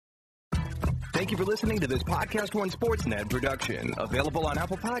Thank you for listening to this Podcast One Sportsnet production, available on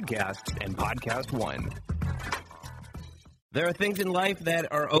Apple Podcasts and Podcast One. There are things in life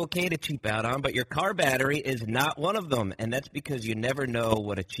that are okay to cheap out on, but your car battery is not one of them, and that's because you never know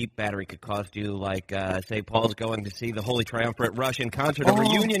what a cheap battery could cost you, like, say, Paul's going to see the Holy Triumvirate Russian concert, a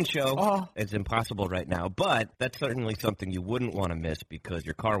reunion show. It's impossible right now, but that's certainly something you wouldn't want to miss because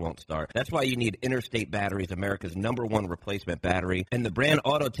your car won't start. That's why you need Interstate Batteries, America's #1 replacement battery, and the brand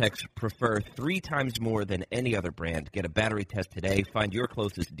Autotechs prefer 3 times more than any other brand. Get a battery test today. Find your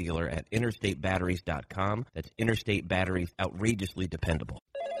closest dealer at interstatebatteries.com. That's Interstate Batteries. Outrageously dependable.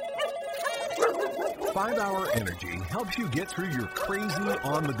 5-Hour Energy helps you get through your crazy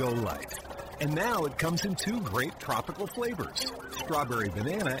on-the-go life. And now it comes in 2 great tropical flavors, strawberry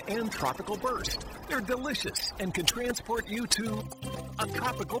banana and tropical burst. They're delicious and can transport you to a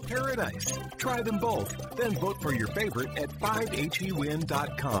tropical paradise. Try them both, then vote for your favorite at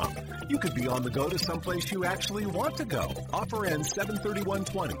 5hewin.com. You could be on the go to someplace you actually want to go. Offer ends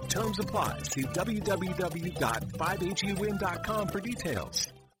 7/31/20. Terms apply. See www.5hewin.com for details.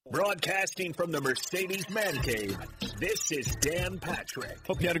 Broadcasting from the Mercedes Man Cave, this is Dan Patrick.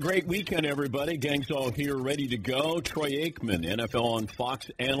 Hope you had a great weekend, everybody. Gang's all here, ready to go. Troy Aikman, NFL on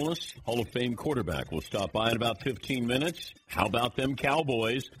Fox analyst, Hall of Fame quarterback, will stop by in about 15 minutes. How about them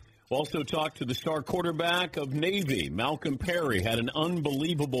Cowboys? We'll also talk to the star quarterback of Navy, Malcolm Perry. Had an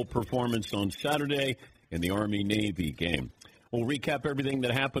unbelievable performance on Saturday in the Army-Navy game. We'll recap everything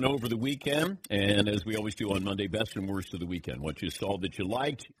that happened over the weekend, and as we always do on Monday, best and worst of the weekend. What you saw that you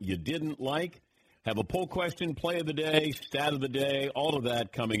liked, you didn't like. Have a poll question, play of the day, stat of the day, all of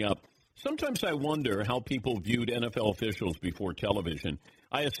that coming up. Sometimes I wonder how people viewed NFL officials before television.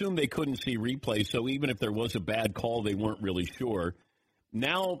 I assume they couldn't see replays, so even if there was a bad call, they weren't really sure.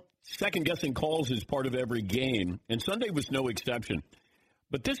 Now, second-guessing calls is part of every game, and Sunday was no exception.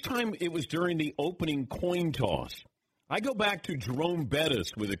 But this time it was during the opening coin toss. I go back to Jerome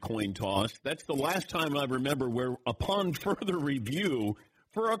Bettis with a coin toss. That's the last time I remember where, upon further review,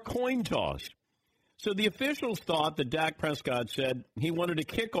 for a coin toss. So the officials thought that Dak Prescott said he wanted to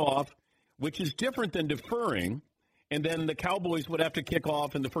kick off, which is different than deferring, and then the Cowboys would have to kick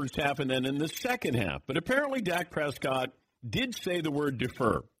off in the first half and then in the second half. But apparently Dak Prescott did say the word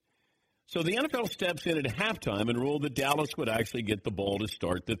defer. So the NFL steps in at halftime and ruled that Dallas would actually get the ball to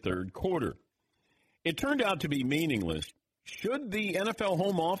start the third quarter. It turned out to be meaningless. Should the NFL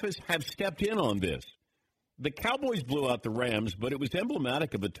home office have stepped in on this? The Cowboys blew out the Rams, but it was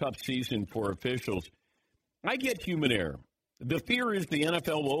emblematic of a tough season for officials. I get human error. The fear is the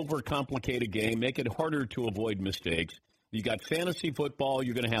NFL will overcomplicate a game, make it harder to avoid mistakes. You got fantasy football.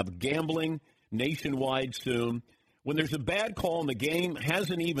 You're going to have gambling nationwide soon. When there's a bad call and the game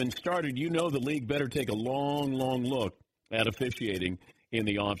hasn't even started, you know the league better take a long, long look at officiating in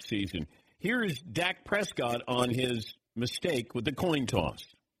the offseason. Here is Dak Prescott on his mistake with the coin toss.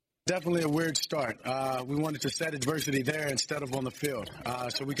 Definitely a weird start. We wanted to set adversity there instead of on the field,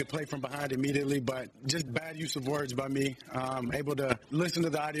 so we could play from behind immediately, but just bad use of words by me. Able to listen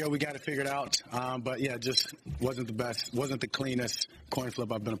to the audio, we got it figured out, but yeah, just wasn't the best, wasn't the cleanest coin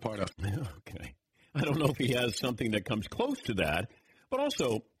flip I've been a part of. Okay. I don't know if he has something that comes close to that, but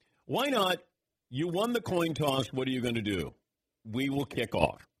also, why not, you won the coin toss, what are you going to do? We will kick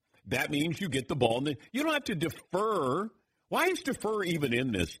off. That means you get the ball. And you don't have to defer. Why is defer even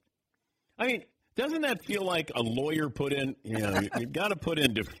in this? I mean, doesn't that feel like a lawyer put in, you've got to put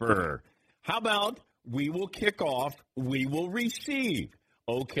in defer. How about we will kick off, we will receive.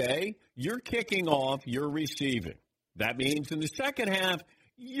 Okay, you're kicking off, you're receiving. That means in the second half,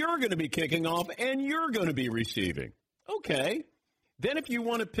 you're going to be kicking off and you're going to be receiving. Okay. Then if you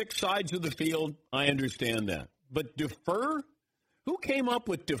want to pick sides of the field, I understand that. But defer? Who came up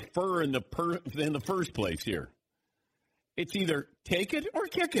with defer in the first place here? It's either take it or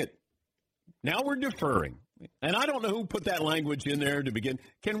kick it. Now we're deferring. And I don't know who put that language in there to begin.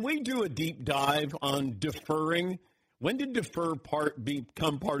 Can we do a deep dive on deferring? When did defer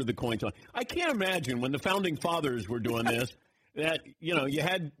become part of the coin toss? I can't imagine when the founding fathers were doing this that, you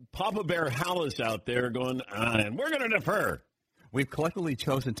had Papa Bear Hallis out there going, and we're going to defer. We've collectively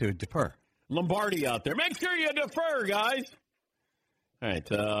chosen to defer. Lombardi out there. Make sure you defer, guys. All right,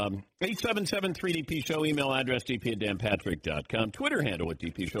 877-3DP Show, email address dp@danpatrick.com, Twitter handle at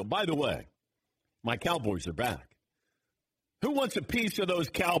DP Show. By the way, my Cowboys are back. Who wants a piece of those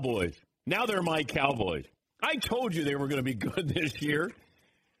Cowboys? Now they're my Cowboys. I told you they were going to be good this year.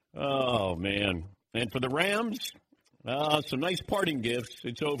 Oh, man. And for the Rams, some nice parting gifts.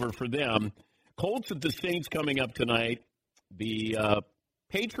 It's over for them. Colts at the Saints coming up tonight. The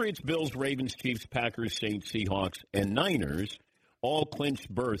Patriots, Bills, Ravens, Chiefs, Packers, Saints, Seahawks, and Niners all clinched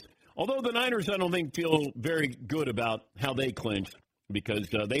berths. Although the Niners, I don't think, feel very good about how they clinched because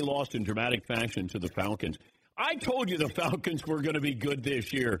they lost in dramatic fashion to the Falcons. I told you the Falcons were going to be good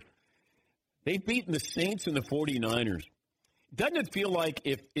this year. They've beaten the Saints and the 49ers. Doesn't it feel like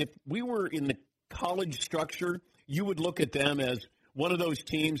if we were in the college structure, you would look at them as one of those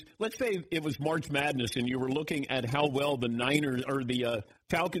teams? Let's say it was March Madness and you were looking at how well the Niners or the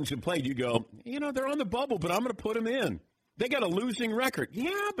Falcons have played. You go, they're on the bubble, but I'm going to put them in. They got a losing record.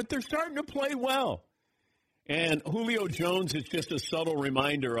 Yeah, but they're starting to play well. And Julio Jones is just a subtle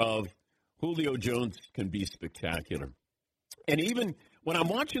reminder of Julio Jones can be spectacular. And even when I'm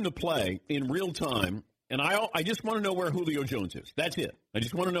watching the play in real time, and I just want to know where Julio Jones is. That's it. I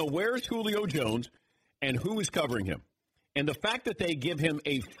just want to know where's Julio Jones and who is covering him. And the fact that they give him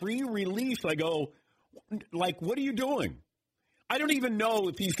a free release, I go, what are you doing? I don't even know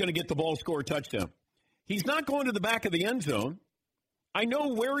if he's going to get the ball, score a touchdown. He's not going to the back of the end zone. I know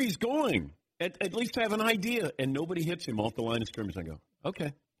where he's going. At least I have an idea. And nobody hits him off the line of scrimmage. I go,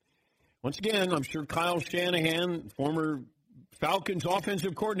 okay. Once again, I'm sure Kyle Shanahan, former Falcons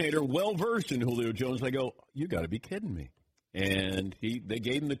offensive coordinator, well-versed in Julio Jones. I go, you got to be kidding me. And they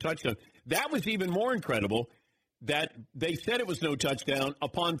gave him the touchdown. That was even more incredible that they said it was no touchdown.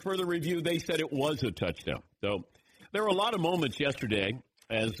 Upon further review, they said it was a touchdown. So there were a lot of moments yesterday,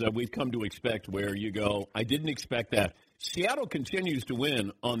 as we've come to expect, where you go, I didn't expect that. Seattle continues to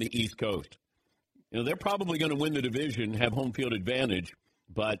win on the East Coast. They're probably going to win the division, have home field advantage,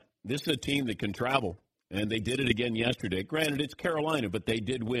 but this is a team that can travel, and they did it again yesterday. Granted, it's Carolina, but they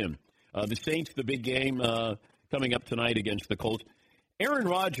did win. The Saints, the big game coming up tonight against the Colts. Aaron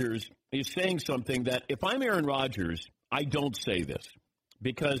Rodgers is saying something that if I'm Aaron Rodgers, I don't say this,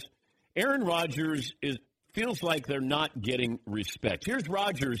 because Aaron Rodgers feels like they're not getting respect. Here's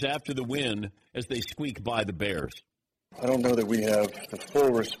Rodgers after the win as they squeak by the Bears. I don't know that we have the full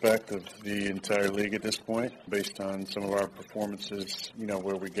respect of the entire league at this point, based on some of our performances,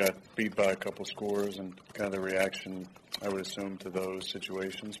 where we got beat by a couple scores and kind of the reaction, I would assume, to those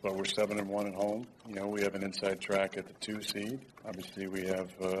situations. But we're 7-1 at home. We have an inside track at the 2 seed. Obviously, we have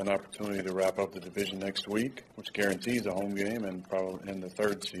an opportunity to wrap up the division next week, which guarantees a home game and probably in the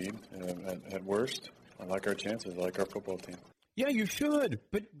 3rd seed at worst. I like our chances. I like our football team. Yeah, you should,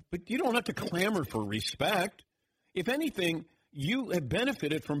 but you don't have to clamor for respect. If anything, you have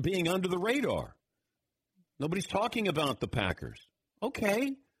benefited from being under the radar. Nobody's talking about the Packers.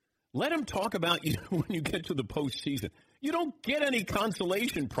 Okay, let them talk about you when you get to the postseason. You don't get any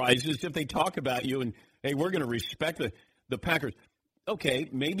consolation prizes if they talk about you and, hey, we're going to respect the Packers. Okay,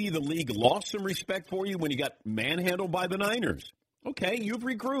 maybe the league lost some respect for you when you got manhandled by the Niners. Okay, you've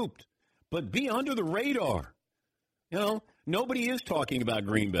regrouped. But be under the radar. Nobody is talking about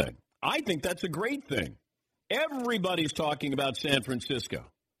Green Bay. I think that's a great thing. Everybody's talking about San Francisco,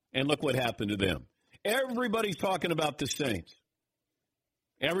 and look what happened to them. Everybody's talking about the Saints.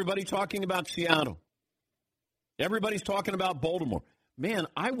 Everybody's talking about Seattle. Everybody's talking about Baltimore. Man,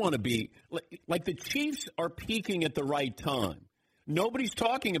 I want to be like the Chiefs are peaking at the right time. Nobody's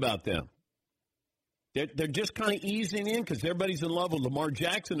talking about them. They're just kind of easing in because everybody's in love with Lamar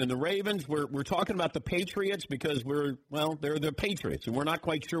Jackson and the Ravens. We're talking about the Patriots because they're the Patriots, and we're not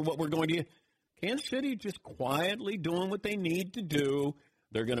quite sure what we're going to get. Kansas City just quietly doing what they need to do.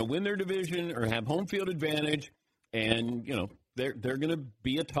 They're going to win their division or have home field advantage, and, they're going to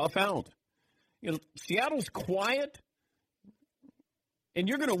be a tough out. Seattle's quiet, and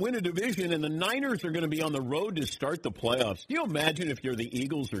you're going to win a division, and the Niners are going to be on the road to start the playoffs. Can you imagine if you're the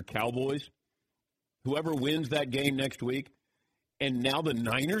Eagles or Cowboys, whoever wins that game next week, and now the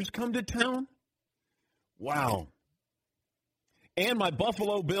Niners come to town? Wow. And my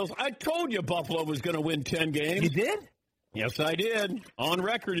Buffalo Bills. I told you Buffalo was going to win 10 games. You did? Yes, I did. On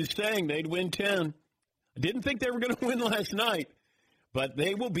record is saying they'd win 10. I didn't think they were going to win last night, but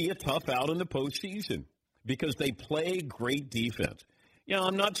they will be a tough out in the postseason because they play great defense.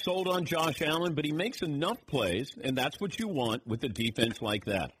 I'm not sold on Josh Allen, but he makes enough plays, and that's what you want with a defense like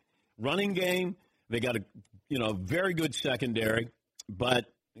that. Running game, they got a very good secondary, but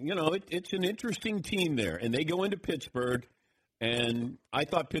it's an interesting team there, and they go into Pittsburgh. And I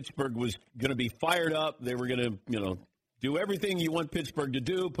thought Pittsburgh was going to be fired up. They were going to, do everything you want Pittsburgh to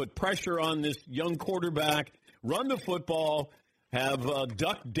do, put pressure on this young quarterback, run the football, have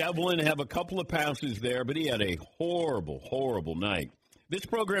Duck Devlin have a couple of passes there, but he had a horrible, horrible night. This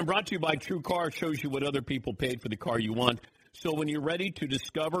program brought to you by True Car shows you what other people paid for the car you want. So when you're ready to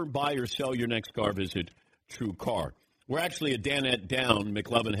discover, buy, or sell your next car, visit True Car. We're actually a Danette down.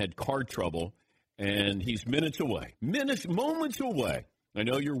 McLovin had car trouble. And he's moments away. I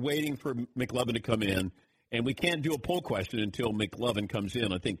know you're waiting for McLovin to come in And we can't do a poll question until McLovin comes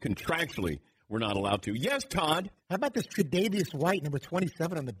in. I think contractually we're not allowed to. Yes, Todd? How about this Tre'Davious White, number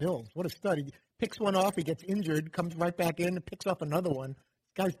 27 on the Bills? What a stud. He picks one off, he gets injured, comes right back in, and picks off another one.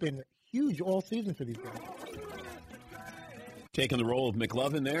 This guy's been huge all season for these guys. Taking the role of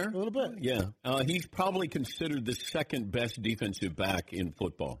McLovin there? A little bit. Yeah. He's probably considered the second best defensive back in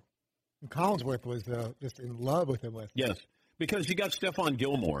football. And Collinsworth was just in love with him. Yes, because you got Stephon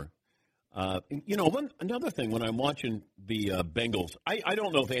Gilmore. Another thing when I'm watching the Bengals, I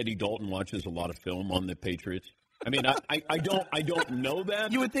don't know if Andy Dalton watches a lot of film on the Patriots. I mean, I don't know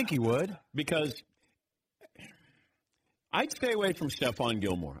that. You would think he would, because I'd stay away from Stephon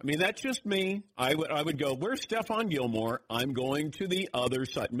Gilmore. I mean, that's just me. I would go, where's Stephon Gilmore? I'm going to the other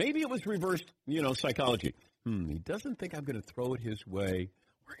side. Maybe it was reversed, psychology. He doesn't think I'm going to throw it his way.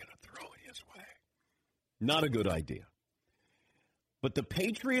 We're going to throw it his way. Not a good idea. But the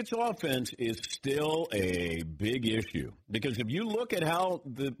Patriots' offense is still a big issue. Because if you look at how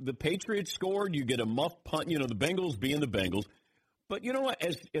the Patriots scored, you get a muff punt, the Bengals being the Bengals. But you know what?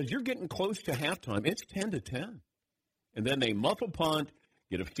 As you're getting close to halftime, it's 10-10. And then they muff a punt,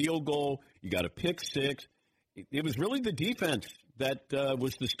 get a field goal, you got a pick six. It was really the defense that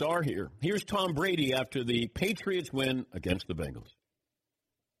was the star here. Here's Tom Brady after the Patriots win against the Bengals.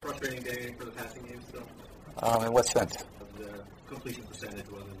 Frustrating day for the passing game still? In what sense? The completion percentage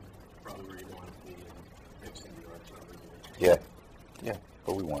wasn't probably where you wanted it to be. Maybe 70 yards. Yeah,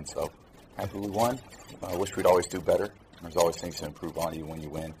 but we won, so happy we won. I wish we'd always do better. There's always things to improve on you when you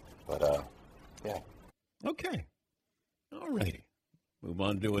win, but yeah. Okay. All righty. Move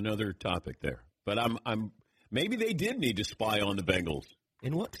on to another topic there. But I'm maybe they did need to spy on the Bengals.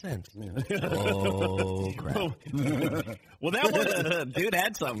 In what sense? Oh, crap. Well, that was dude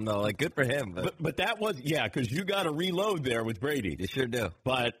had something though. Like, good for him. But that was because you got to reload there with Brady. You sure do.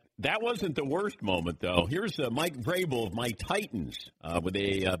 But that wasn't the worst moment though. Here's Mike Vrabel of my Titans with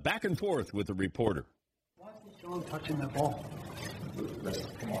a back and forth with a reporter. Why is Sean touching that ball?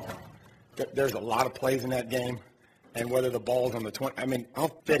 Come on. There's a lot of plays in that game, and whether the ball's on the 20,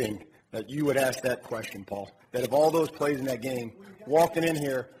 how fitting that you would ask that question, Paul. That of all those plays in that game, walking in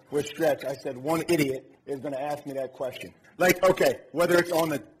here with Stretch, I said one idiot is going to ask me that question. Like, okay, whether it's on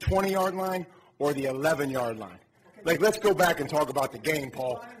the 20-yard line or the 11-yard line. Like, let's go back and talk about the game,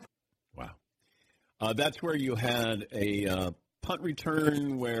 Paul. Wow. That's where you had a punt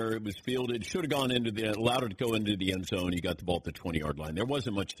return where it was fielded, should have gone allowed it to go into the end zone. You got the ball at the 20-yard line. There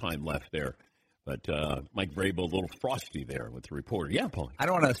wasn't much time left there. But Mike Vrabel, a little frosty there with the reporter. Yeah, Paul. I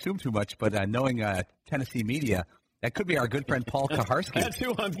don't want to assume too much, but knowing Tennessee media, that could be our good friend Paul Kaharski. That's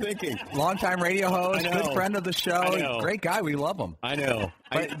who I'm thinking. Longtime radio host, good friend of the show, great guy. We love him. I know.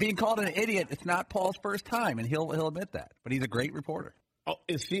 But being called an idiot, it's not Paul's first time, and he'll admit that. But he's a great reporter. Oh,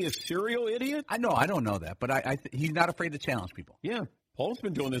 is he a serial idiot? I don't know that, but he's not afraid to challenge people. Yeah, Paul's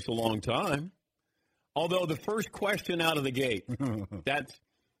been doing this a long time. Although the first question out of the gate,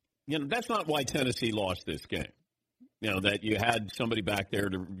 that's not why Tennessee lost this game. That you had somebody back there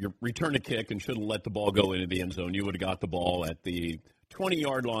to return a kick and should have let the ball go into the end zone. You would have got the ball at the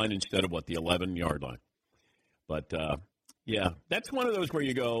 20-yard line instead of, the 11-yard line. But, that's one of those where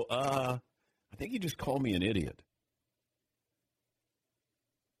you go, I think you just called me an idiot.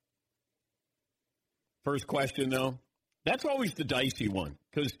 First question, though, that's always the dicey one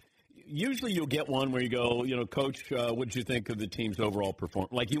because usually you'll get one where you go, Coach, what did you think of the team's overall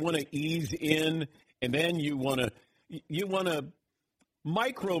performance? Like you want to ease in, and then you want to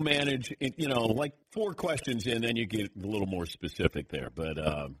micromanage, like 4 questions in, then you get a little more specific there. But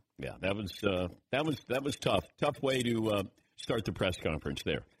that was tough. Tough way to start the press conference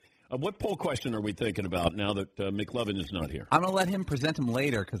there. What poll question are we thinking about now that McLovin is not here? I'm going to let him present them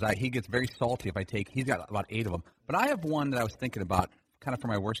later because he gets very salty if I take. He's got about 8 of them. But I have one that I was thinking about kind of for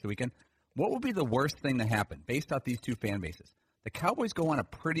my worst of the weekend. What would be the worst thing to happen based off these two fan bases? The Cowboys go on a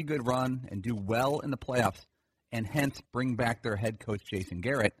pretty good run and do well in the playoffs and hence bring back their head coach, Jason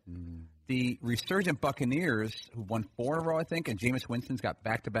Garrett. The resurgent Buccaneers, who won 4 in a row, I think, and Jameis Winston's got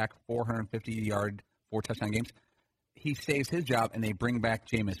back-to-back 450-yard, 4-touchdown games. He saves his job, and they bring back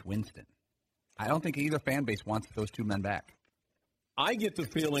Jameis Winston. I don't think either fan base wants those 2 men back. I get the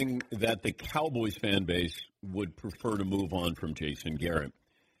feeling that the Cowboys fan base would prefer to move on from Jason Garrett.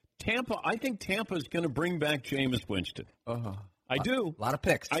 I think Tampa is going to bring back Jameis Winston. I do. A lot of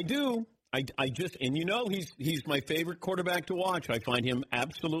picks. I do. I just, and he's my favorite quarterback to watch. I find him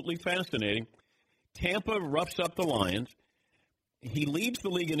absolutely fascinating. Tampa roughs up the Lions. He leads the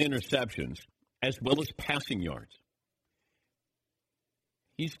league in interceptions as well as passing yards.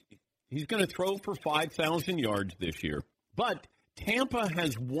 He's going to throw for 5,000 yards this year. But Tampa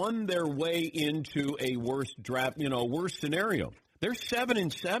has won their way into a worse draft, worse scenario. They're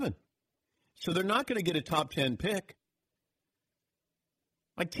 7-7, so they're not going to get a top 10 pick.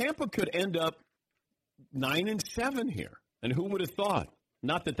 Like Tampa could end up 9-7 here, and who would have thought?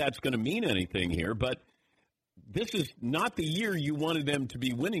 Not that that's going to mean anything here, but this is not the year you wanted them to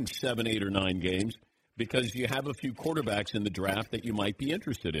be winning 7, 8, or 9 games because you have a few quarterbacks in the draft that you might be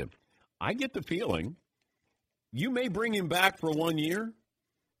interested in. I get the feeling you may bring him back for 1 year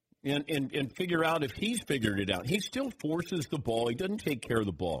and figure out if he's figured it out. He still forces the ball. He doesn't take care of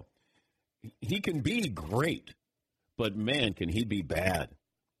the ball. He can be great, but, man, can he be bad.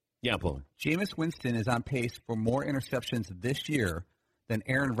 Yeah, Paul. Jameis Winston is on pace for more interceptions this year than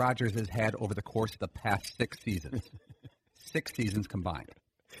Aaron Rodgers has had over the course of the past 6 seasons. 6 seasons combined.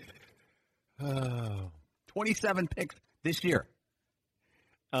 27 picks this year.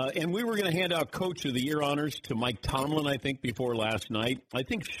 And we were going to hand out Coach of the Year honors to Mike Tomlin, I think, before last night. I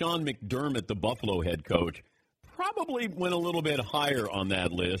think Sean McDermott, the Buffalo head coach, probably went a little bit higher on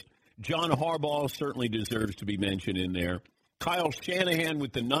that list. John Harbaugh certainly deserves to be mentioned in there. Kyle Shanahan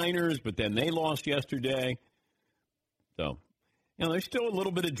with the Niners, but then they lost yesterday. So, there's still a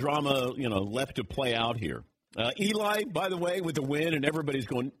little bit of drama, left to play out here. Eli, by the way, with the win, and everybody's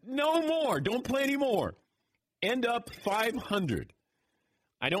going, no more, don't play anymore. End up 500.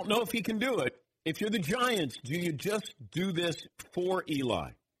 I don't know if he can do it. If you're the Giants, do you just do this for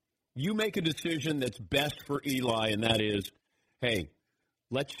Eli? You make a decision that's best for Eli, and that is, hey,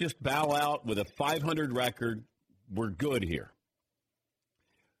 let's just bow out with a 500 record. We're good here.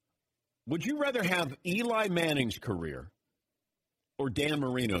 Would you rather have Eli Manning's career or Dan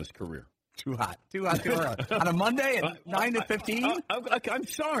Marino's careure? Too hot. Too early. On a Monday at 9 to 15? I'm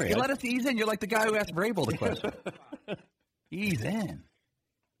sorry. You let us ease in. You're like the guy who asked Vrabel the question. Ease in.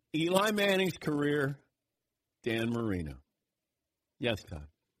 Eli Manning's career, Dan Marino. Yes, Todd.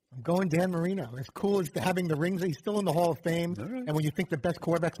 I'm going Dan Marino. As cool as having the rings, he's still in the Hall of Fame. Right. And when you think the best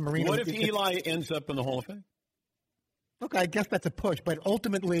quarterback's Marino. What if Eli ends up in the Hall of Fame? Look, I guess that's a push. But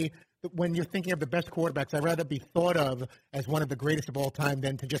ultimately, when you're thinking of the best quarterbacks, I'd rather be thought of as one of the greatest of all time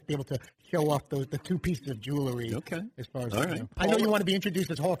than to just be able to show off the 2 pieces of jewelry. Okay. As far as all right. I know you want to be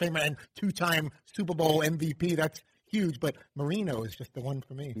introduced as Hall of Famer and 2-time Super Bowl MVP. That's huge. But Marino is just the one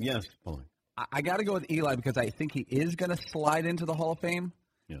for me. Yes, Paul. I got to go with Eli because I think he is going to slide into the Hall of Fame.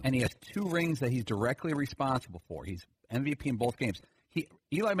 Yeah. And he has 2 rings that he's directly responsible for. He's MVP in both games.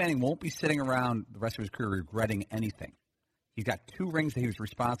 Eli Manning won't be sitting around the rest of his career regretting anything. He's got 2 rings that he was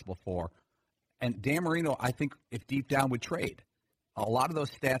responsible for. And Dan Marino, I think, if deep down, would trade a lot of those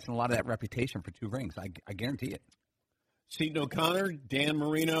stats and a lot of that reputation for 2 rings. I guarantee it. Seton O'Connor, Dan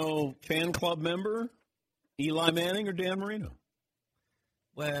Marino fan club member, Eli Manning or Dan Marino?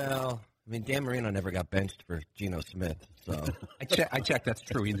 Well, Dan Marino never got benched for Geno Smith. So I checked. That's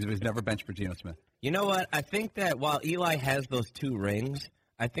true. He was never benched for Geno Smith. You know what? I think that while Eli has those 2 rings,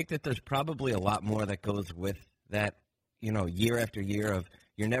 I think that there's probably a lot more that goes with that. Year after year of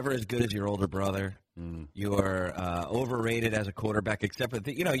you're never as good as your older brother. You're overrated as a quarterback, except for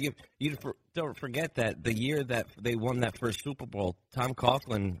you don't forget that the year that they won that first Super Bowl, Tom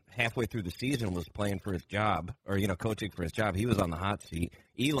Coughlin halfway through the season was playing for his job or coaching for his job. He was on the hot seat.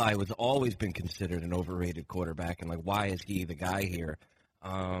 Eli was always been considered an overrated quarterback, and why is he the guy here?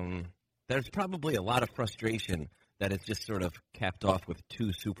 There's probably a lot of frustration that it's just sort of capped off with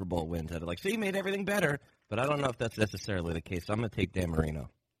 2 Super Bowl wins that are he made everything better. But I don't know if that's necessarily the case. So I'm going to take Dan Marino.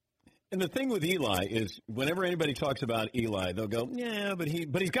 And the thing with Eli is whenever anybody talks about Eli, they'll go, yeah, but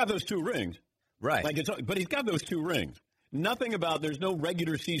he's got those 2 rings. Right. But he's got those 2 rings. Nothing about there's no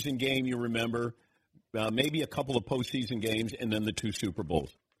regular season game you remember, maybe a couple of postseason games, and then the 2 Super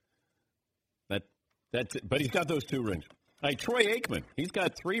Bowls. That's it. But he's got those 2 rings. Troy Aikman, he's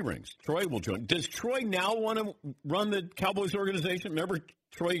got 3 rings. Troy will join. Does Troy now want to run the Cowboys organization? Remember,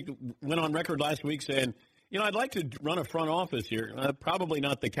 Troy went on record last week saying, I'd like to run a front office here. Probably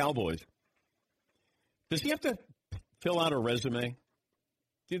not the Cowboys. Does he have to fill out a resume?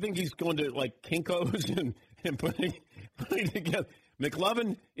 Do you think he's going to, Kinko's and putting together?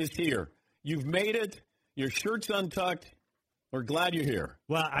 McLovin is here. You've made it. Your shirt's untucked. We're glad you're here.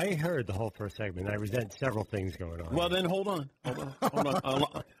 Well, I heard the whole first segment. I resent several things going on. Well, then hold on.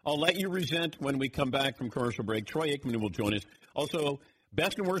 I'll let you resent when we come back from commercial break. Troy Aikman will join us. Also,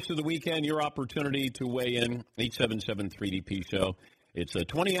 best and worst of the weekend, your opportunity to weigh in, 877-3DP Show. It's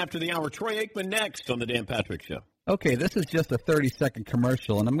 20 after the hour. Troy Aikman next on the Dan Patrick Show. Okay, this is just a 30-second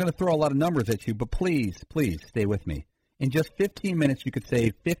commercial, and I'm going to throw a lot of numbers at you, but please stay with me. In just 15 minutes, you could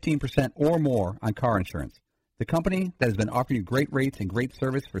save 15% or more on car insurance. The company that has been offering you great rates and great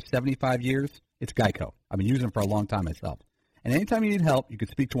service for 75 years, it's Geico. I've been using them for a long time myself. And anytime you need help, you can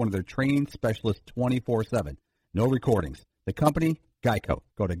speak to one of their trained specialists 24/7. No recordings. The company, Geico.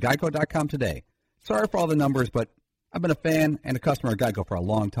 Go to geico.com today. Sorry for all the numbers, but I've been a fan and a customer of Geico for a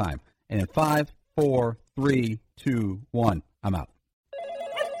long time. And in 5, 4, 3, 2, 1, I'm out.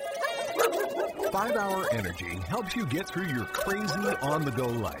 5-Hour Energy helps you get through your crazy on-the-go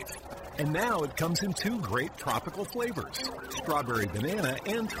life. And now it comes in 2 great tropical flavors, Strawberry Banana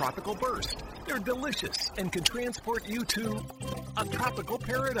and Tropical Burst. They're delicious and can transport you to a tropical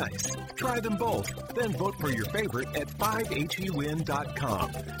paradise. Try them both, then vote for your favorite at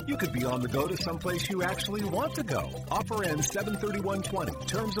 5hewin.com. You could be on the go to someplace you actually want to go. Offer ends 7/31/20.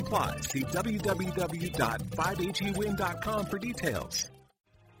 Terms apply. See www.5hewin.com for details.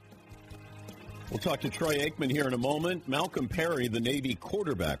 We'll talk to Troy Aikman here in a moment. Malcolm Perry, the Navy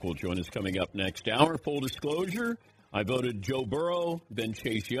quarterback, will join us coming up next hour. Full disclosure, I voted Joe Burrow, then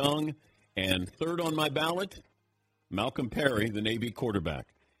Chase Young, and third on my ballot, Malcolm Perry, the Navy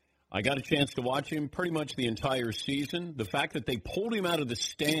quarterback. I got a chance to watch him pretty much the entire season. The fact that they pulled him out of the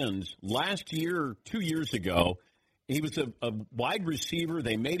stands last year, 2 years ago, he was a wide receiver.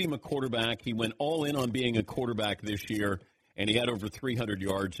 They made him a quarterback. He went all in on being a quarterback this year. And he had over 300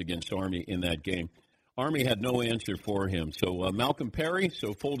 yards against Army in that game. Army had no answer for him. So Malcolm Perry,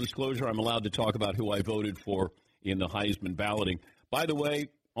 so full disclosure, I'm allowed to talk about who I voted for in the Heisman balloting. By the way,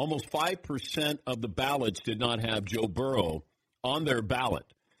 almost 5% of the ballots did not have Joe Burrow on their ballot.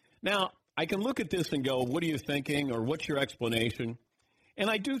 Now, I can look at this and go, what are you thinking, or what's your explanation? And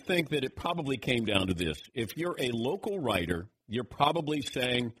I do think that it probably came down to this. If you're a local writer, you're probably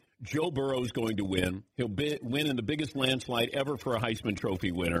saying, Joe Burrow's going to win. He'll win in the biggest landslide ever for a Heisman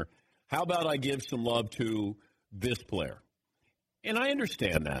Trophy winner. How about I give some love to this player? And I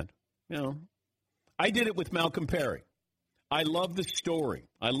understand that. You know, I did it with Malcolm Perry. I love the story.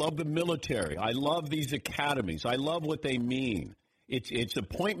 I love the military. I love these academies. I love what they mean. It's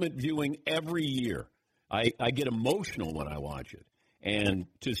appointment viewing every year. I get emotional when I watch it. And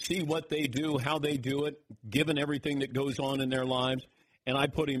to see what they do, how they do it, given everything that goes on in their lives, and I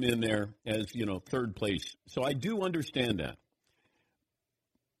put him in there as, third place. So I do understand that.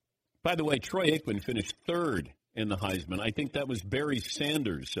 By the way, Troy Aikman finished third in the Heisman. I think that was Barry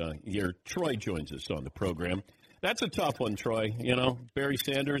Sanders' year. Troy joins us on the program. That's a tough one, Troy. Barry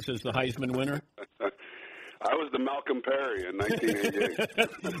Sanders as the Heisman winner. I was the Malcolm Perry in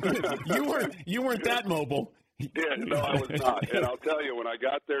 1988. You weren't that mobile. Yeah, no, I was not. And I'll tell you, when I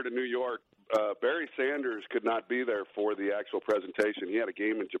got there to New York, Barry Sanders could not be there for the actual presentation. He had a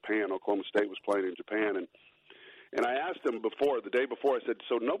game in Japan. Oklahoma State was playing in Japan. And I asked him the day before, I said,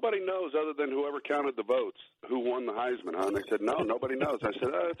 so nobody knows other than whoever counted the votes who won the Heisman, huh? And they said, no, nobody knows. I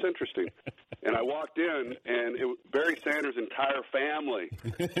said, oh, that's interesting. And I walked in, and Barry Sanders' entire family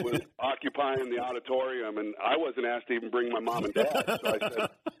was occupying the auditorium, and I wasn't asked to even bring my mom and dad. So I said,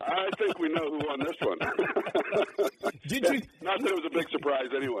 I think we know who won this one. Did you? Not that it was a big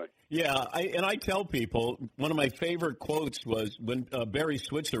surprise anyway. Yeah, I tell people, one of my favorite quotes was when Barry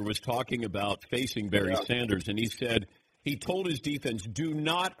Switzer was talking about facing Barry Sanders, and he said he told his defense, do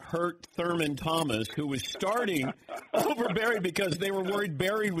not hurt Thurman Thomas, who was starting over Barry because they were worried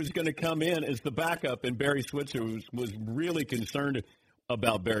Barry was going to come in as the backup, and Barry Switzer was really concerned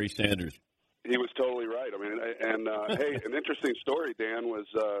about Barry Sanders. He was totally right. I mean, hey, an interesting story, Dan, was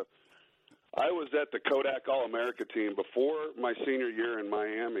I was at the Kodak All-America team before my senior year in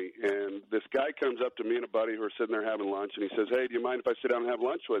Miami, and this guy comes up to me and a buddy who are sitting there having lunch, and he says, hey, do you mind if I sit down and have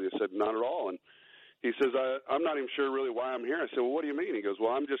lunch with you? I said, not at all. And he says, I'm not even sure really why I'm here. I said, well, what do you mean? He goes,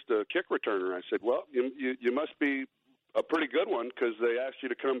 well, I'm just a kick returner. I said, well, you must be a pretty good one because they asked you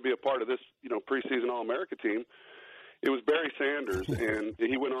to come be a part of this, preseason All-America team. It was Barry Sanders, and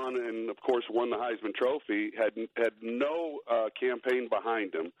he went on and, of course, won the Heisman Trophy, had no campaign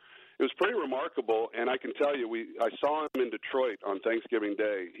behind him. It was pretty remarkable, and I can tell you, I saw him in Detroit on Thanksgiving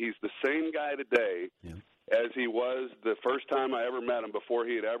Day. He's the same guy today as he was the first time I ever met him before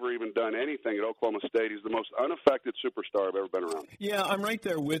he had ever even done anything at Oklahoma State. He's the most unaffected superstar I've ever been around. Yeah, I'm right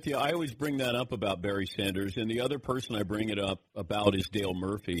there with you. I always bring that up about Barry Sanders, and the other person I bring it up about is Dale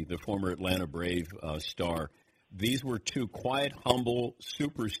Murphy, the former Atlanta Brave star. These were two quiet, humble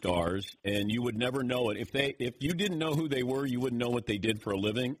superstars, and you would never know it. If you didn't know who they were, you wouldn't know what they did for a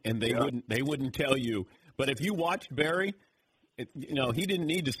living, and they wouldn't tell you. But if you watched Barry, he didn't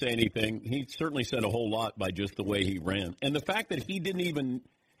need to say anything. He certainly said a whole lot by just the way he ran. And the fact that he didn't even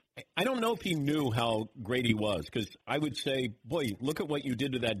 – I don't know if he knew how great he was, because I would say, boy, look at what you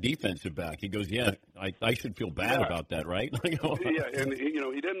did to that defensive back. He goes, yeah, I should feel bad about that, right? Yeah, and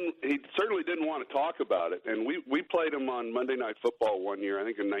he certainly didn't want to talk about it. And we played him on Monday Night Football one year, I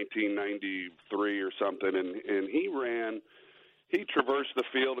think in 1993 or something, and he ran he traversed the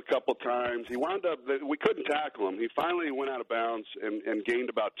field a couple times. He wound up – we couldn't tackle him. He finally went out of bounds and gained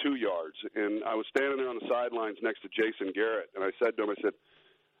about 2 yards. And I was standing there on the sidelines next to Jason Garrett, and I said to him, I said,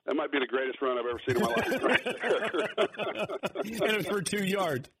 that might be the greatest run I've ever seen in my life right there. And it was for 2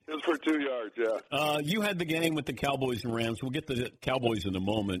 yards. It was for 2 yards, yeah. You had the game with the Cowboys and Rams. We'll get to the Cowboys in a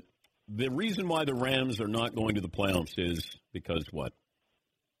moment. The reason why the Rams are not going to the playoffs is because what?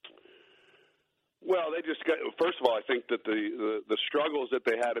 Well, they just got – first of all, I think that the struggles that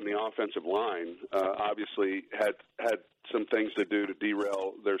they had in the offensive line obviously had some things to do to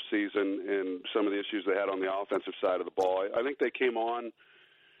derail their season and some of the issues they had on the offensive side of the ball. I think they came on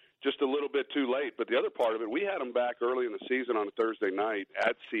just a little bit too late. But the other part of it, we had them back early in the season on a Thursday night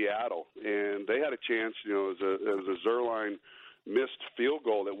at Seattle, and they had a chance, you know, as a Zerline missed field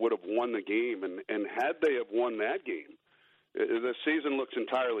goal that would have won the game. And had they have won that game, the season looks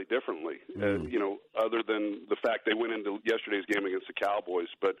entirely differently, you know, other than the fact they went into yesterday's game against the Cowboys.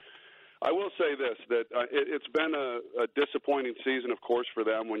 But I will say this, that it's been a disappointing season, of course, for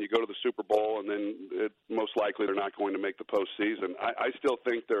them when you go to the Super Bowl, and then most likely they're not going to make the postseason. I still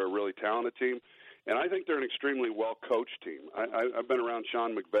think they're a really talented team, and I think they're an extremely well-coached team. I've been around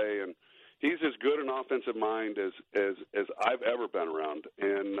Sean McVay, and he's as good an offensive mind as I've ever been around,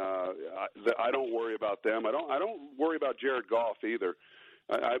 and I don't worry about them. I don't worry about Jared Goff either.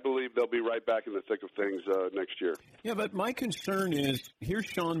 I believe they'll be right back in the thick of things next year. Yeah, but my concern is here's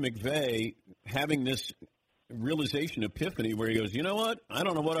Sean McVay having this realization epiphany where he goes, you know what? I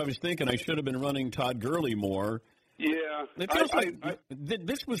don't know what I was thinking. I should have been running Todd Gurley more. Yeah. It feels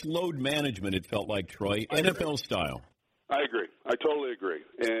this was load management, it felt like, Troy, NFL style. I agree. I totally agree.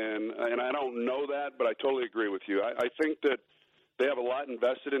 And I don't know that, but I totally agree with you. I think that they have a lot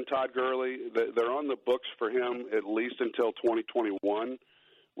invested in Todd Gurley. They're on the books for him at least until 2021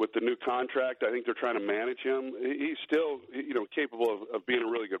 with the new contract. I think they're trying to manage him. He's still, you know, capable of being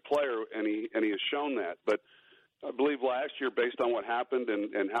a really good player, and he has shown that. But I believe last year, based on what happened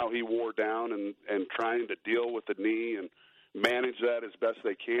and how he wore down and trying to deal with the knee and manage that as best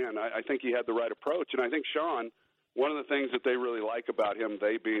they can, I think he had the right approach. And I think Sean, one of the things that they really like about him,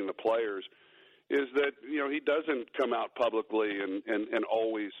 they being the players, is that, you know, he doesn't come out publicly and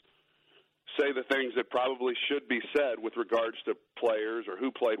always say the things that probably should be said with regards to players or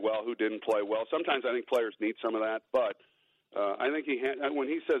who played well, who didn't play well. Sometimes I think players need some of that, but I think when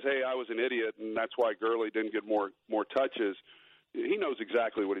he says, hey, I was an idiot and that's why Gurley didn't get more touches, he knows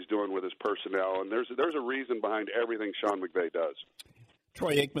exactly what he's doing with his personnel, and there's a reason behind everything Sean McVay does.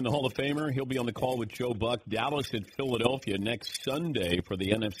 Troy Aikman, the Hall of Famer, he'll be on the call with Joe Buck. Dallas at Philadelphia next Sunday for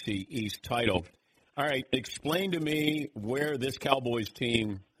the NFC East title. All right, explain to me where this Cowboys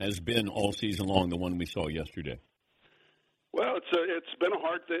team has been all season long, the one we saw yesterday. Well, it's been a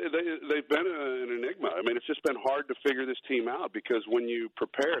hard they've been an enigma. I mean, it's just been hard to figure this team out because when you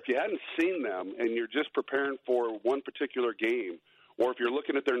prepare, if you hadn't seen them and you're just preparing for one particular game, or if you're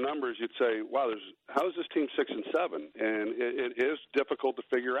looking at their numbers, you'd say, wow, how is this team 6-7? And it is difficult to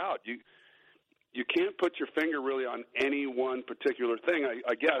figure out. You can't put your finger really on any one particular thing,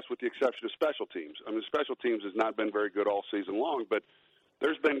 I guess, with the exception of special teams. I mean, special teams has not been very good all season long, but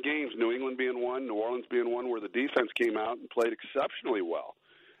there's been games, New England being one, New Orleans being one, where the defense came out and played exceptionally well.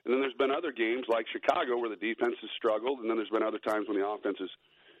 And then there's been other games like Chicago where the defense has struggled, and then there's been other times when the offense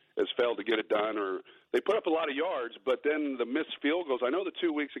has failed to get it done, or they put up a lot of yards, but then the missed field goals. I know the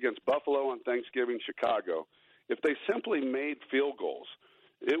 2 weeks against Buffalo on Thanksgiving, Chicago, if they simply made field goals,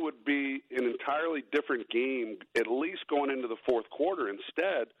 it would be an entirely different game, at least going into the fourth quarter.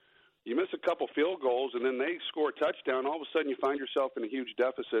 Instead, you miss a couple field goals, and then they score a touchdown. All of a sudden, you find yourself in a huge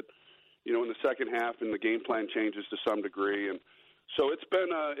deficit, you know, in the second half, and the game plan changes to some degree. And so it's been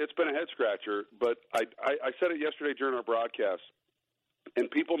a head scratcher. But I said it yesterday during our broadcast, and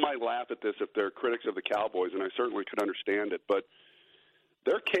people might laugh at this if they're critics of the Cowboys, and I certainly could understand it, but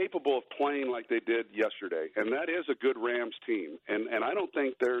they're capable of playing like they did yesterday, and that is a good Rams team. And I don't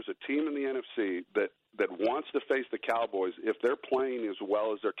think there's a team in the NFC that wants to face the Cowboys if they're playing as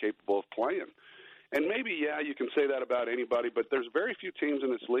well as they're capable of playing. And maybe, yeah, you can say that about anybody, but there's very few teams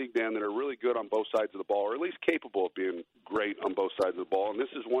in this league, Dan, that are really good on both sides of the ball, or at least capable of being great on both sides of the ball. And this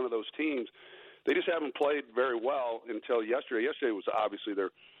is one of those teams. They just haven't played very well until yesterday. Yesterday was obviously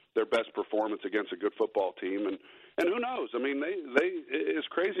their best performance against a good football team. And who knows? I mean, they as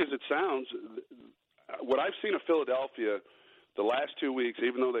crazy as it sounds, what I've seen of Philadelphia the last 2 weeks,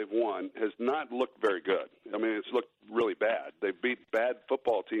 even though they've won, has not looked very good. I mean, it's looked really bad. They beat bad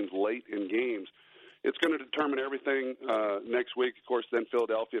football teams late in games. It's going to determine everything next week. Of course, then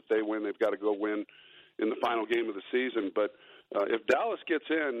Philadelphia, if they win, they've got to go win in the final game of the season. But if Dallas gets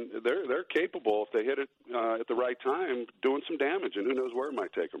in, they're capable, if they hit it at the right time, doing some damage, and who knows where it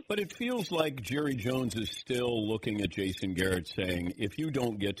might take them. But it feels like Jerry Jones is still looking at Jason Garrett saying, if you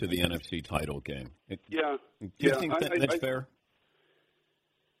don't get to the NFC title game. Do you think that's fair?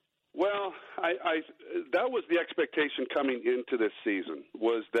 Well, that was the expectation coming into this season,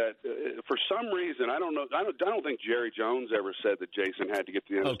 was that for some reason, I don't know, I don't think Jerry Jones ever said that Jason had to get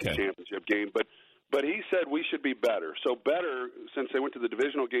to the NFC Championship game, but he said we should be better. So better, since they went to the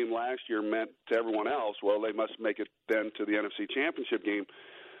divisional game last year, meant to everyone else, well, they must make it then to the NFC Championship game.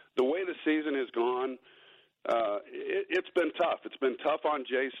 The way the season has gone, it's been tough. It's been tough on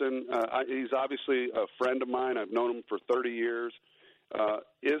Jason. He's obviously a friend of mine. I've known him for 30 years.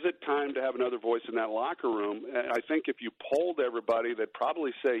 Is it time to have another voice in that locker room? And I think if you polled everybody, they'd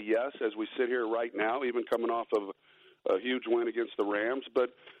probably say yes as we sit here right now, even coming off of a huge win against the Rams. But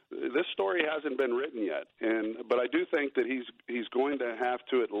this story hasn't been written yet. But I do think that he's going to have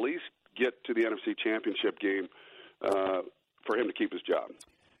to at least get to the NFC Championship game for him to keep his job.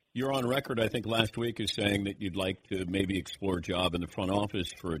 You're on record, I think, last week as saying that you'd like to maybe explore a job in the front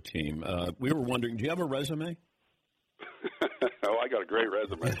office for a team. We were wondering, do you have a resume? Oh, I got a great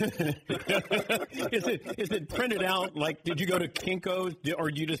resume. Is it printed out? Like, did you go to Kinko's, or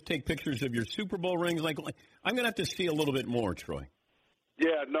do you just take pictures of your Super Bowl rings? Like I'm going to have to see a little bit more, Troy.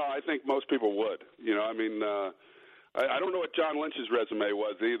 Yeah, no, I think most people would. You know, I mean, I don't know what John Lynch's resume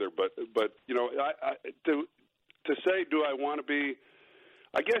was either, but you know, to say, do I want to be?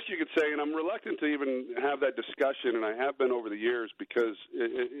 I guess you could say, and I'm reluctant to even have that discussion, and I have been over the years, because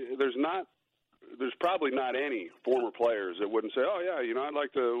there's probably not any former players that wouldn't say, oh, yeah, you know, I'd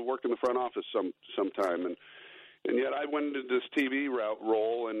like to work in the front office sometime. And yet I went into this TV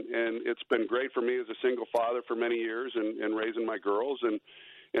role, and it's been great for me as a single father for many years and raising my girls, and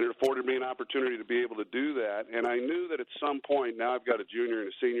it afforded me an opportunity to be able to do that. And I knew that at some point, now I've got a junior and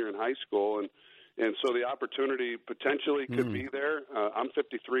a senior in high school, and so the opportunity potentially could be there. I'm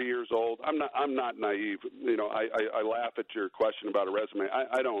 53 years old. I'm not naive. You know, I laugh at your question about a resume.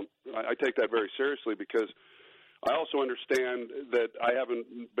 I don't. I take that very seriously, because I also understand that I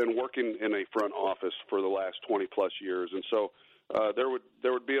haven't been working in a front office for the last 20 plus years, and so there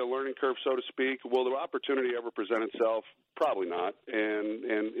would be a learning curve, so to speak. Will the opportunity ever present itself? Probably not.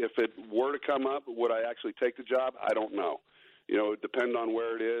 And if it were to come up, would I actually take the job? I don't know. You know, it depends on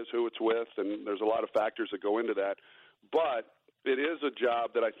where it is, who it's with, and there's a lot of factors that go into that. But it is a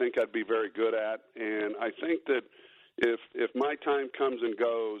job that I think I'd be very good at, and I think that if my time comes and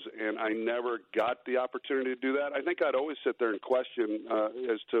goes and I never got the opportunity to do that, I think I'd always sit there and question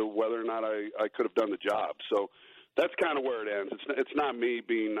as to whether or not I could have done the job. So that's kind of where it ends. It's not me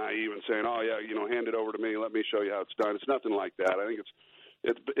being naive and saying, oh, yeah, you know, hand it over to me, let me show you how it's done. It's nothing like that. I think it's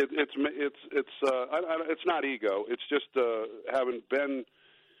not ego. It's just having been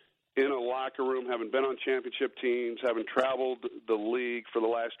in a locker room, having been on championship teams, having traveled the league for the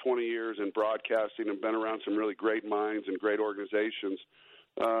last 20 years in broadcasting and been around some really great minds and great organizations.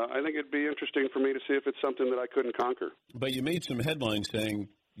 I think it'd be interesting for me to see if it's something that I couldn't conquer. But you made some headlines saying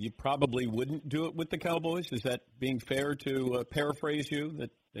you probably wouldn't do it with the Cowboys. Is that being fair to paraphrase you,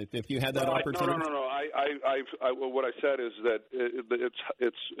 that if you had that opportunity? No. What I said is that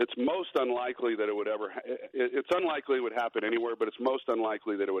it's most unlikely that it would ever. It's unlikely it would happen anywhere, but it's most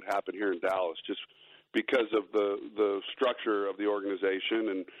unlikely that it would happen here in Dallas, just because of the structure of the organization,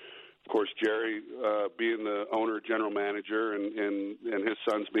 and of course Jerry being the owner, general manager, and his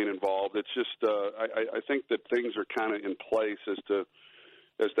sons being involved. It's just I think that things are kind of in place as to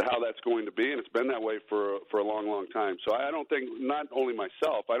how that's going to be, and it's been that way for a long time. So I don't think, not only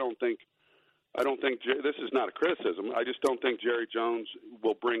myself, I don't think this is not a criticism. I just don't think Jerry Jones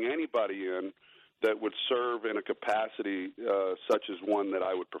will bring anybody in that would serve in a capacity such as one that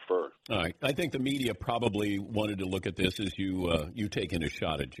I would prefer. All right. I think the media probably wanted to look at this as you taking a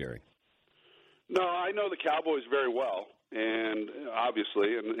shot at Jerry. No, I know the Cowboys very well, and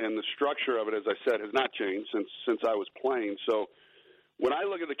obviously, and the structure of it, as I said, has not changed since I was playing. So when I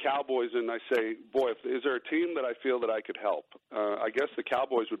look at the Cowboys and I say, boy, is there a team that I feel that I could help? I guess the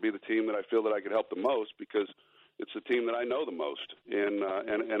Cowboys would be the team that I feel that I could help the most, because it's the team that I know the most,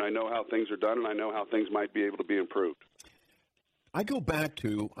 and I know how things are done, and I know how things might be able to be improved. I go back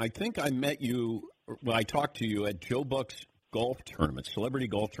to, I think I met you, well, I talked to you at Joe Buck's golf tournament, celebrity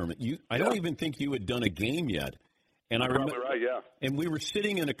golf tournament. I don't even think you had done a game yet. And I remember, right, yeah. And we were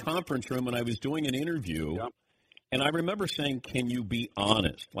sitting in a conference room, and I was doing an interview. Yeah. And I remember saying, can you be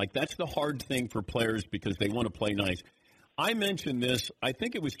honest? Like, that's the hard thing for players because they want to play nice. I mentioned this, I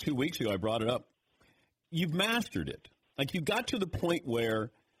think it was 2 weeks ago I brought it up. You've mastered it. Like, you got to the point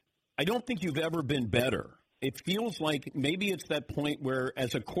where I don't think you've ever been better. It feels like maybe it's that point where,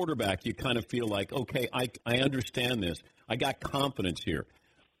 as a quarterback, you kind of feel like, okay, I understand this. I got confidence here.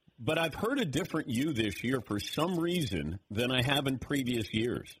 But I've heard a different you this year for some reason than I have in previous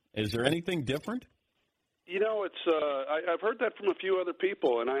years. Is there anything different? You know, I've heard that from a few other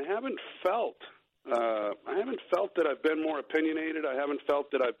people, and I haven't felt that I've been more opinionated. I haven't felt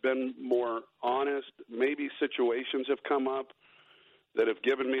that I've been more honest. Maybe situations have come up that have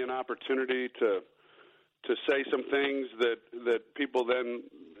given me an opportunity to say some things that people then,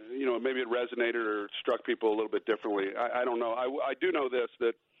 you know, maybe it resonated or struck people a little bit differently. I don't know. I do know this,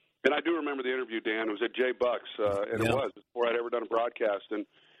 and I do remember the interview, Dan. It was at Jay Buck's, and it was before I'd ever done a broadcast. And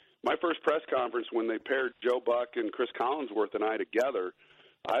my first press conference, when they paired Joe Buck and Chris Collinsworth and I together,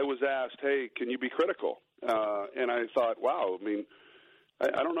 I was asked, hey, can you be critical? And I thought, wow, I mean,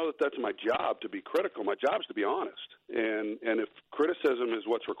 I don't know that that's my job to be critical. My job is to be honest. And if criticism is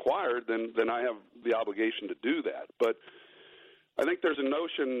what's required, then I have the obligation to do that. But I think there's a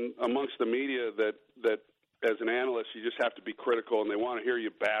notion amongst the media that as an analyst, you just have to be critical, and they want to hear you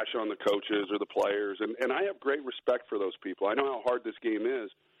bash on the coaches or the players. And I have great respect for those people. I know how hard this game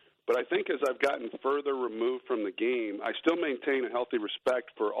is. But I think as I've gotten further removed from the game, I still maintain a healthy respect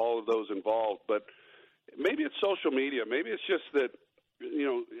for all of those involved. But maybe it's social media. Maybe it's just that, you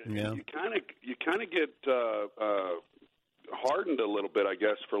know, you kind of get hardened a little bit, I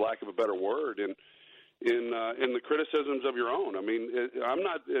guess, for lack of a better word, in the criticisms of your own. I mean, I'm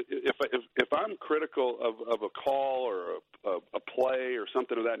not if I'm critical of a call or a play or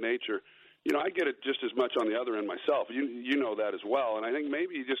something of that nature. You know, I get it just as much on the other end myself. You know that as well. And I think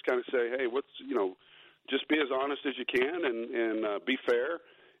maybe you just kind of say, hey, just be as honest as you can and be fair.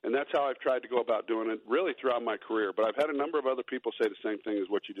 And that's how I've tried to go about doing it really throughout my career. But I've had a number of other people say the same thing as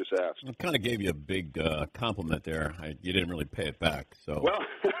what you just asked. I kind of gave you a big compliment there. You didn't really pay it back. So well,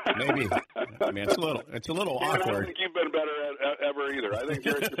 maybe. I mean, it's a little awkward. I don't think you've been better ever either. I think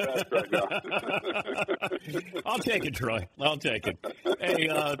you're at your best right now. I'll take it, Troy. I'll take it. Hey,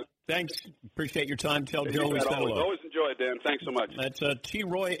 thanks. Appreciate your time. Tell Joe we said hello. Always enjoy it, Dan. Thanks so much. That's T.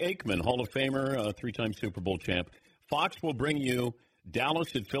 Roy Aikman, Hall of Famer, three-time Super Bowl champ. Fox will bring you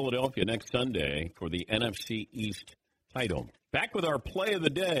Dallas at Philadelphia next Sunday for the NFC East title. Back with our play of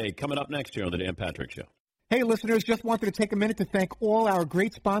the day coming up next year on the Dan Patrick Show. Hey, listeners, just wanted to take a minute to thank all our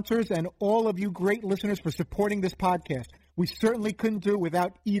great sponsors and all of you great listeners for supporting this podcast. We certainly couldn't do it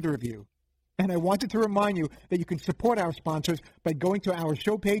without either of you. And I wanted to remind you that you can support our sponsors by going to our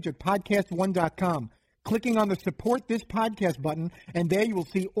show page at podcastone.com, clicking on the Support This Podcast button, and there you will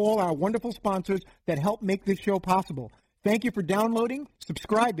see all our wonderful sponsors that help make this show possible. Thank you for downloading,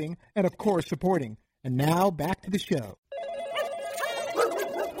 subscribing, and, of course, supporting. And now, back to the show.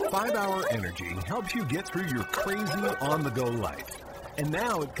 5 Hour Energy helps you get through your crazy on-the-go life. And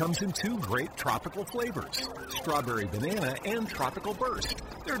now it comes in 2 great tropical flavors, Strawberry Banana and Tropical Burst.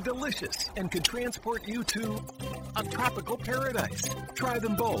 They're delicious and could transport you to a tropical paradise. Try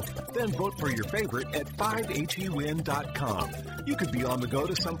them both, then vote for your favorite at 5hewin.com. You could be on the go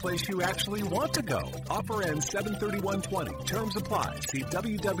to someplace you actually want to go. Offer ends 7/31/20. Terms apply. See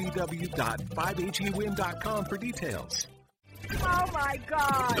www.5hewin.com for details. Oh, my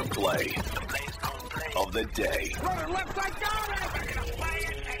God. The play of the day. Runner left side, got it!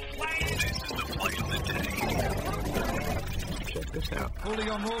 This is the play of the day. Check this out.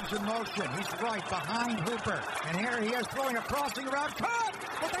 Julio moves in motion. He's right behind Hooper. And here he is throwing a crossing route. Caught!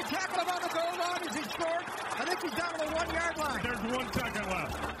 But they tackle him on the goal line. Is he short? I think he's down to the 1-yard line. There's 1 second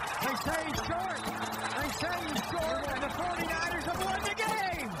left. They say he's short. They say he's short, and the 49ers have won the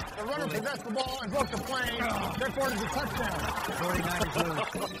game. The runner possessed the ball and broke the plane. Therefore, it is a touchdown. The 49ers lose.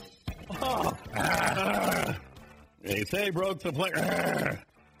 They say broke the play.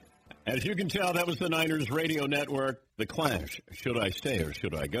 As you can tell, that was the Niners radio network, The Clash. Should I stay or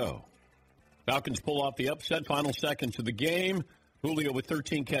should I go? Falcons pull off the upset, final seconds of the game. Julio with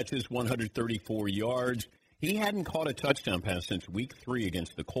 13 catches, 134 yards. He hadn't caught a touchdown pass since Week 3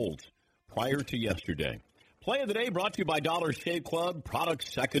 against the Colts prior to yesterday. Play of the day brought to you by Dollar Shave Club.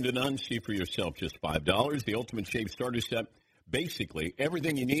 Products second to none. See for yourself, just $5. The Ultimate Shave Starter Set. Basically,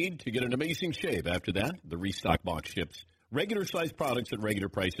 everything you need to get an amazing shave. After that, the Restock Box ships regular size products at regular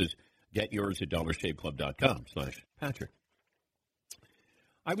prices. Get yours at dollarshaveclub.com/Patrick.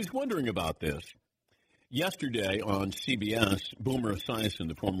 I was wondering about this. Yesterday on CBS, Boomer Esiason,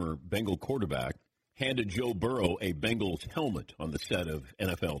 the former Bengal quarterback, handed Joe Burrow a Bengals helmet on the set of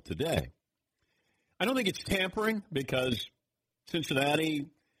NFL Today. I don't think it's tampering because Cincinnati,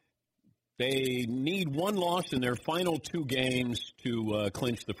 they need 1 loss in their final 2 games to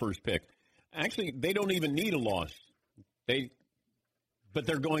clinch the first pick. Actually, they don't even need a loss. But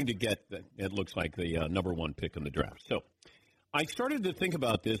they're going to get, it looks like, the number one pick in the draft. So I started to think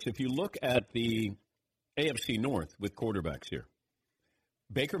about this. If you look at the AFC North with quarterbacks here,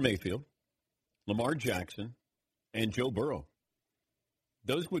 Baker Mayfield, Lamar Jackson, and Joe Burrow.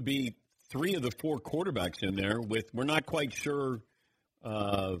 Those would be 3 of the 4 quarterbacks in there with, we're not quite sure,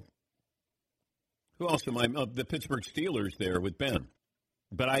 who else am I, the Pittsburgh Steelers there with Ben.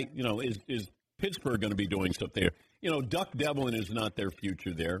 But is Pittsburgh going to be doing something there? Duck Devlin is not their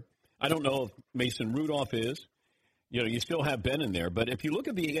future there. I don't know if Mason Rudolph is. You still have Ben in there. But if you look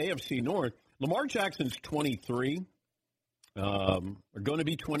at the AFC North, Lamar Jackson's 23, are going to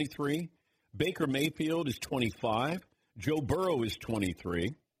be 23. Baker Mayfield is 25. Joe Burrow is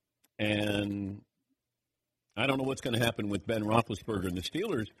 23. And I don't know what's going to happen with Ben Roethlisberger and the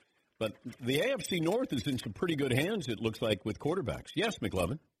Steelers. But the AFC North is in some pretty good hands, it looks like, with quarterbacks. Yes,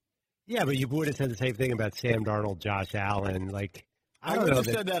 McLovin? Yeah, but you would have said the same thing about Sam Darnold, Josh Allen. I would have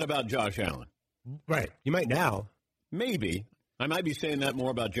said that about Josh Allen. Right. You might now. Maybe. I might be saying that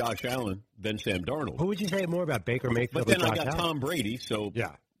more about Josh Allen than Sam Darnold. Who would you say more about, Baker Mayfield? But then or I Josh got Allen? Tom Brady, so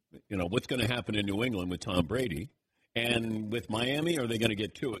yeah, what's going to happen in New England with Tom Brady? And with Miami, are they going to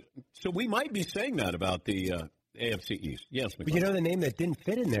get to it? So we might be saying that about the AFC East. Yes, but the name that didn't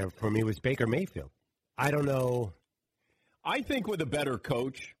fit in there for me was Baker Mayfield. I don't know. I think with a better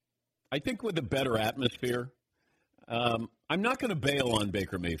coach, I think with a better atmosphere, I'm not going to bail on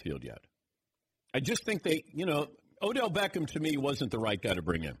Baker Mayfield yet. I just think Odell Beckham to me wasn't the right guy to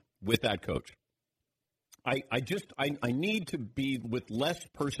bring in with that coach. I need to be with less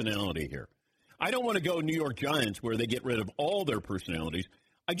personality here. I don't want to go New York Giants where they get rid of all their personalities.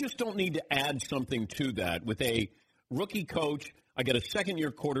 I just don't need to add something to that with a rookie coach. I got a second-year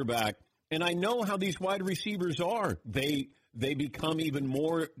quarterback, and I know how these wide receivers are. They become even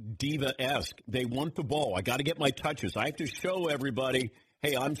more diva-esque. They want the ball. I got to get my touches. I have to show everybody,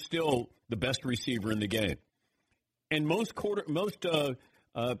 hey, I'm still the best receiver in the game. And most quarterbacks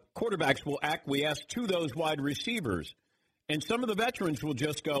will acquiesce to those wide receivers. And some of the veterans will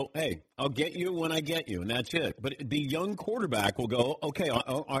just go, hey, I'll get you when I get you, and that's it. But the young quarterback will go, okay,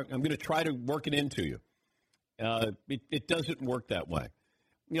 I'm going to try to work it into you. It doesn't work that way.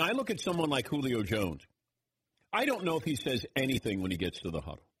 I look at someone like Julio Jones. I don't know if he says anything when he gets to the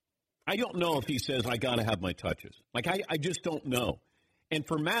huddle. I don't know if he says, I got to have my touches. I just don't know. And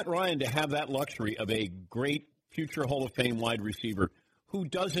for Matt Ryan to have that luxury of a great future Hall of Fame wide receiver who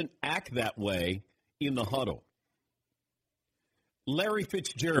doesn't act that way in the huddle. Larry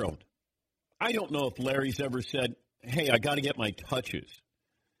Fitzgerald. I don't know if Larry's ever said, hey, I got to get my touches.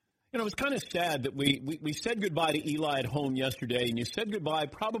 It was kind of sad that we said goodbye to Eli at home yesterday, and you said goodbye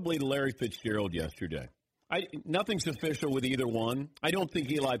probably to Larry Fitzgerald yesterday. Nothing's official with either one. I don't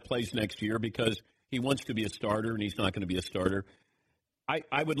think Eli plays next year because he wants to be a starter, and he's not going to be a starter.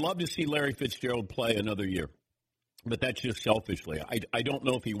 I would love to see Larry Fitzgerald play another year, but that's just selfishly. I don't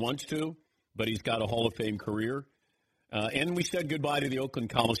know if he wants to, but he's got a Hall of Fame career. And we said goodbye to the Oakland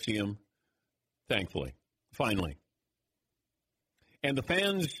Coliseum, thankfully, finally. And the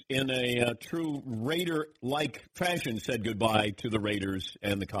fans, in a true Raider-like fashion, said goodbye to the Raiders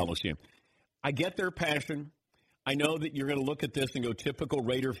and the Coliseum. I get their passion. I know that you're going to look at this and go, typical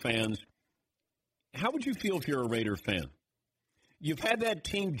Raider fans. How would you feel if you're a Raider fan? You've had that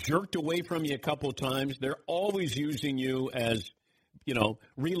team jerked away from you a couple of times. They're always using you as,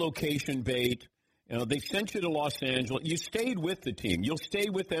 relocation bait. They sent you to Los Angeles. You stayed with the team. You'll stay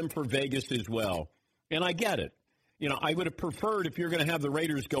with them for Vegas as well. And I get it. I would have preferred if you're going to have the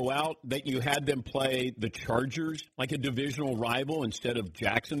Raiders go out that you had them play the Chargers like a divisional rival instead of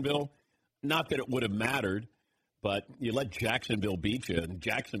Jacksonville. Not that it would have mattered, but you let Jacksonville beat you, and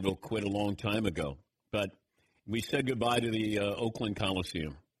Jacksonville quit a long time ago. But we said goodbye to the Oakland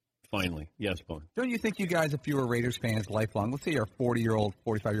Coliseum, finally. Yes, Boone. Don't you think you guys, if you were Raiders fans lifelong, let's say you're a 40-year-old,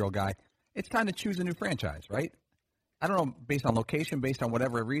 45-year-old guy, it's time to choose a new franchise, right? I don't know, based on location, based on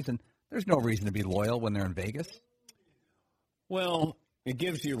whatever reason, there's no reason to be loyal when they're in Vegas. Well, it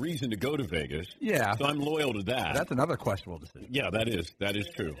gives you a reason to go to Vegas. Yeah. So I'm loyal to that. That's another questionable decision. Yeah, that is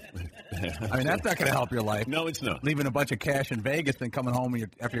true. I mean, that's not going to help your life. No, it's not. Leaving a bunch of cash in Vegas and coming home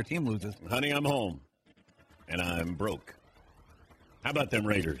after your team loses. Honey, I'm home, and I'm broke. How about them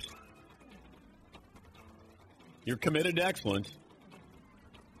Raiders? You're committed to excellence.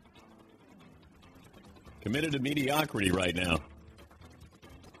 Committed to mediocrity right now.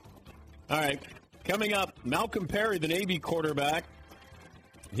 All right, coming up, Malcolm Perry, the Navy quarterback.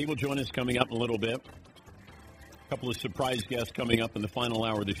 He will join us coming up in a little bit. A couple of surprise guests coming up in the final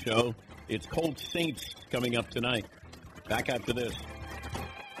hour of the show. It's Colts Saints coming up tonight. Back after this.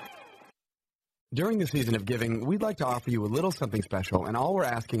 During the season of giving, we'd like to offer you a little something special, and all we're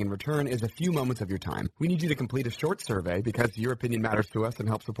asking in return is a few moments of your time. We need you to complete a short survey because your opinion matters to us and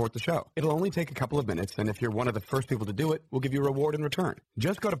helps support the show. It'll only take a couple of minutes, and if you're one of the first people to do it, we'll give you a reward in return.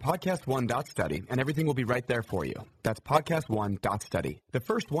 Just go to podcast1.study, and everything will be right there for you. That's podcast1.study. The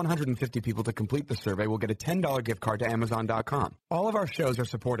first 150 people to complete the survey will get a $10 gift card to Amazon.com. All of our shows are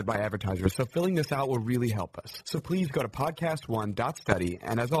supported by advertisers, so filling this out will really help us. So please go to podcast1.study,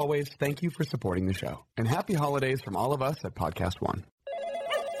 and as always, thank you for supporting the show. And happy holidays from all of us at Podcast One.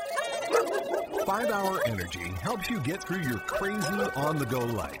 5-Hour Energy helps you get through your crazy on-the-go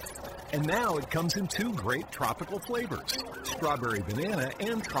life. And now it comes in 2 great tropical flavors, strawberry banana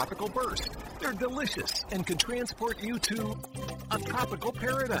and tropical burst. They're delicious and can transport you to a tropical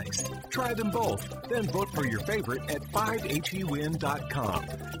paradise. Try them both, then vote for your favorite at 5HEWin.com.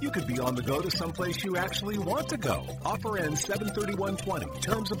 You could be on the go to someplace you actually want to go. Offer ends 7/31/20.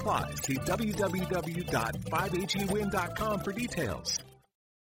 Terms apply. See www.5HEWin.com for details.